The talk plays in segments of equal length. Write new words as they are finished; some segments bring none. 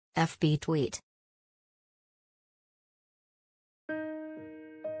FB tweet.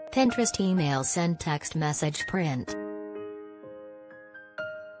 Pinterest email send text message print.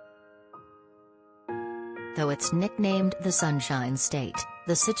 Though it's nicknamed the Sunshine State,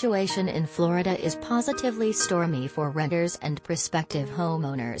 the situation in Florida is positively stormy for renters and prospective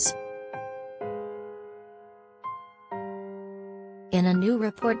homeowners. In a new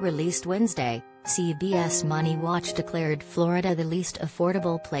report released Wednesday, CBS MoneyWatch declared Florida the least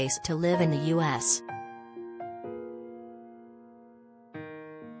affordable place to live in the U.S.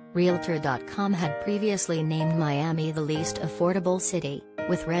 Realtor.com had previously named Miami the least affordable city,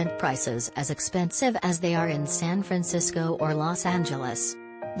 with rent prices as expensive as they are in San Francisco or Los Angeles.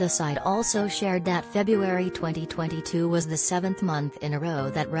 The site also shared that February 2022 was the 7th month in a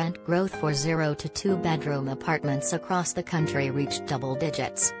row that rent growth for 0 to 2-bedroom apartments across the country reached double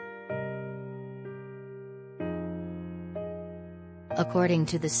digits. According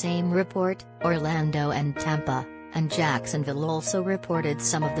to the same report, Orlando and Tampa, and Jacksonville also reported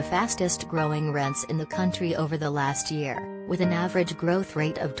some of the fastest growing rents in the country over the last year, with an average growth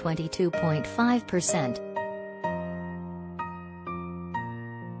rate of 22.5%.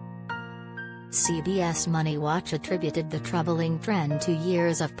 CBS MoneyWatch attributed the troubling trend to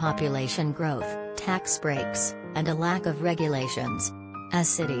years of population growth, tax breaks, and a lack of regulations. As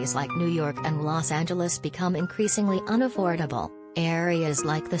cities like New York and Los Angeles become increasingly unaffordable, areas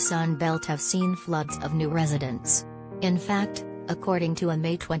like the Sun Belt have seen floods of new residents. In fact, according to a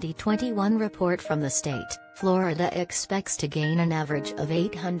May 2021 report from the state, Florida expects to gain an average of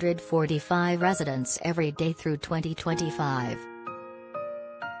 845 residents every day through 2025.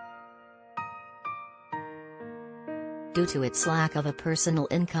 Due to its lack of a personal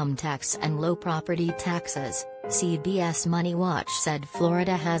income tax and low property taxes, CBS MoneyWatch said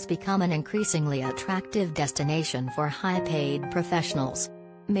Florida has become an increasingly attractive destination for high-paid professionals.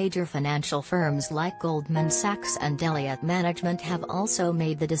 Major financial firms like Goldman Sachs and Elliott Management have also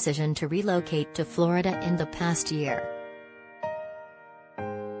made the decision to relocate to Florida in the past year.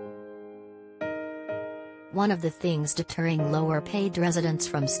 One of the things deterring lower-paid residents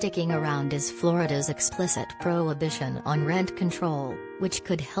from sticking around is Florida's explicit prohibition on rent control, which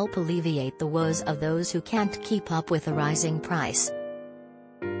could help alleviate the woes of those who can't keep up with the rising price.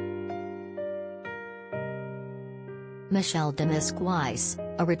 Michelle Demisque-Weiss,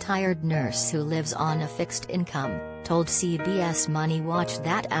 a retired nurse who lives on a fixed income, told CBS MoneyWatch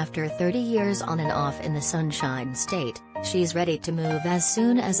that after 30 years on and off in the Sunshine State, she's ready to move as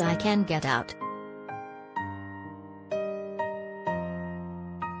soon as I can get out.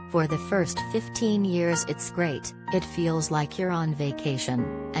 For the first 15 years it's great, it feels like you're on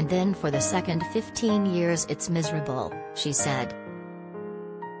vacation, and then for the second 15 years it's miserable, she said.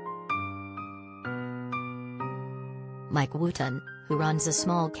 Mike Wooten, who runs a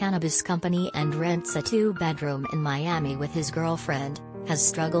small cannabis company and rents a 2-bedroom in Miami with his girlfriend, has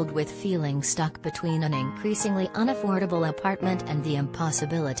struggled with feeling stuck between an increasingly unaffordable apartment and the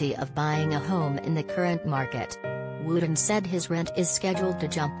impossibility of buying a home in the current market. Wooten said his rent is scheduled to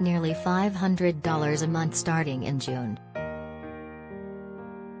jump nearly $500 a month starting in June.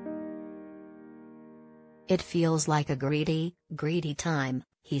 It feels like a greedy time,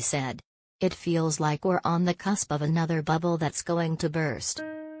 he said. It feels like we're on the cusp of another bubble that's going to burst.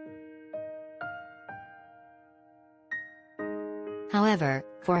 However,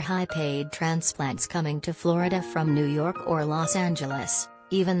 for high-paid transplants coming to Florida from New York or Los Angeles,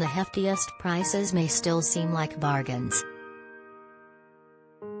 even the heftiest prices may still seem like bargains.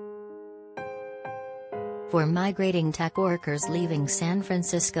 For migrating tech workers leaving San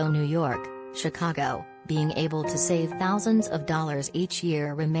Francisco, New York, Chicago, being able to save thousands of dollars each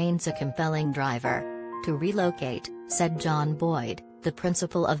year remains a compelling driver. To relocate, said John Boyd, the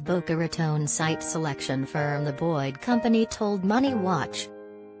principal of Boca Raton site selection firm The Boyd Company told MoneyWatch.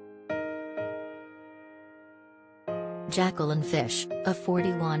 Jacqueline Fish, a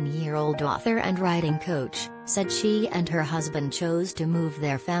 41-year-old author and writing coach, said she and her husband chose to move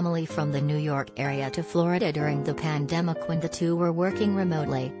their family from the New York area to Florida during the pandemic when the two were working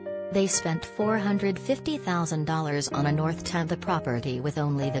remotely. They spent $450,000 on a North Tampa property with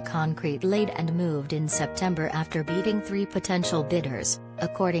only the concrete laid and moved in September after beating 3 potential bidders,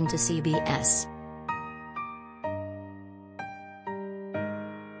 according to CBS.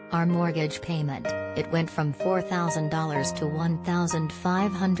 Our mortgage payment, it went from $4,000 to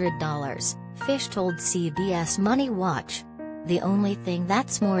 $1,500, Fish told CBS MoneyWatch. The only thing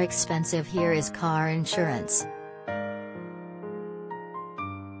that's more expensive here is car insurance.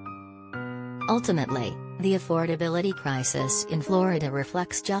 Ultimately, the affordability crisis in Florida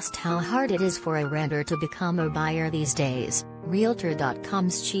reflects just how hard it is for a renter to become a buyer these days.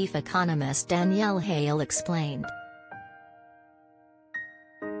 Realtor.com's chief economist Danielle Hale explained.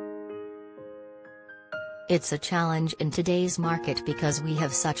 It's a challenge in today's market because we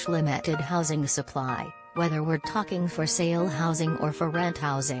have such limited housing supply, whether we're talking for sale housing or for rent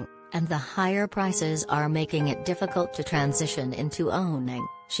housing, and the higher prices are making it difficult to transition into owning,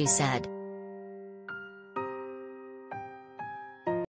 she said.